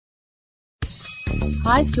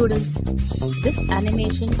Hi students, this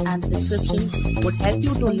animation and description would help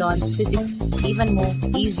you to learn physics even more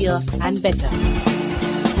easier and better.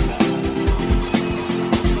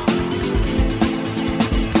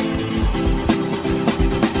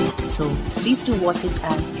 So please do watch it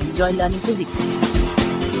and enjoy learning physics.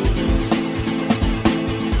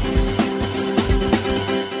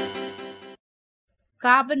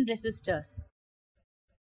 Carbon resistors.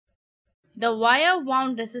 The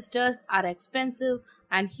wire-wound resistors are expensive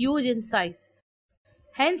and huge in size.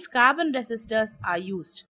 Hence, carbon resistors are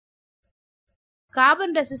used.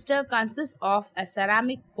 Carbon resistor consists of a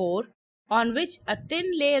ceramic core on which a thin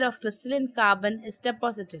layer of crystalline carbon is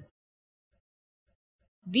deposited.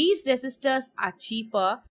 These resistors are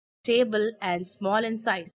cheaper, stable, and small in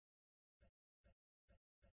size.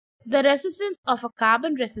 The resistance of a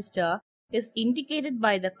carbon resistor is indicated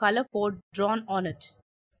by the color code drawn on it.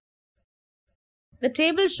 The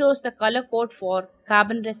table shows the color code for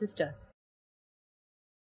carbon resistors.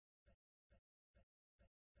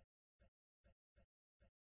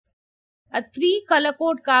 A 3-color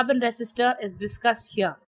code carbon resistor is discussed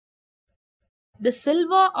here. The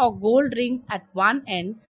silver or gold ring at one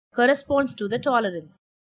end corresponds to the tolerance.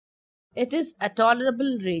 It is a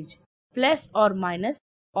tolerable range, plus or minus,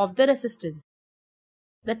 of the resistance.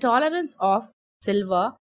 The tolerance of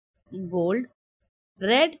silver, gold,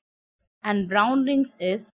 red, and brown rings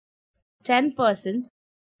is 10%,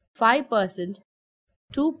 5%,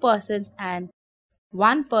 2%, and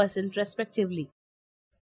 1% respectively.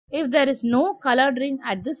 If there is no colored ring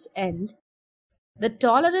at this end, the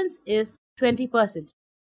tolerance is 20%.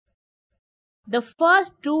 The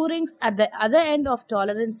first 2 rings at the other end of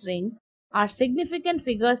tolerance ring are significant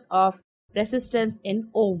figures of resistance in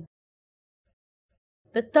ohm.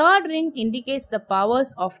 The third ring indicates the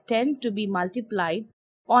powers of 10 to be multiplied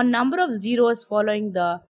on number of zeros following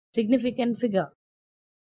the significant figure.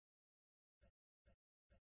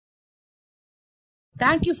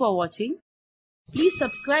 Thank you for watching. Please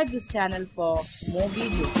subscribe this channel for more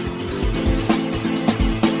videos.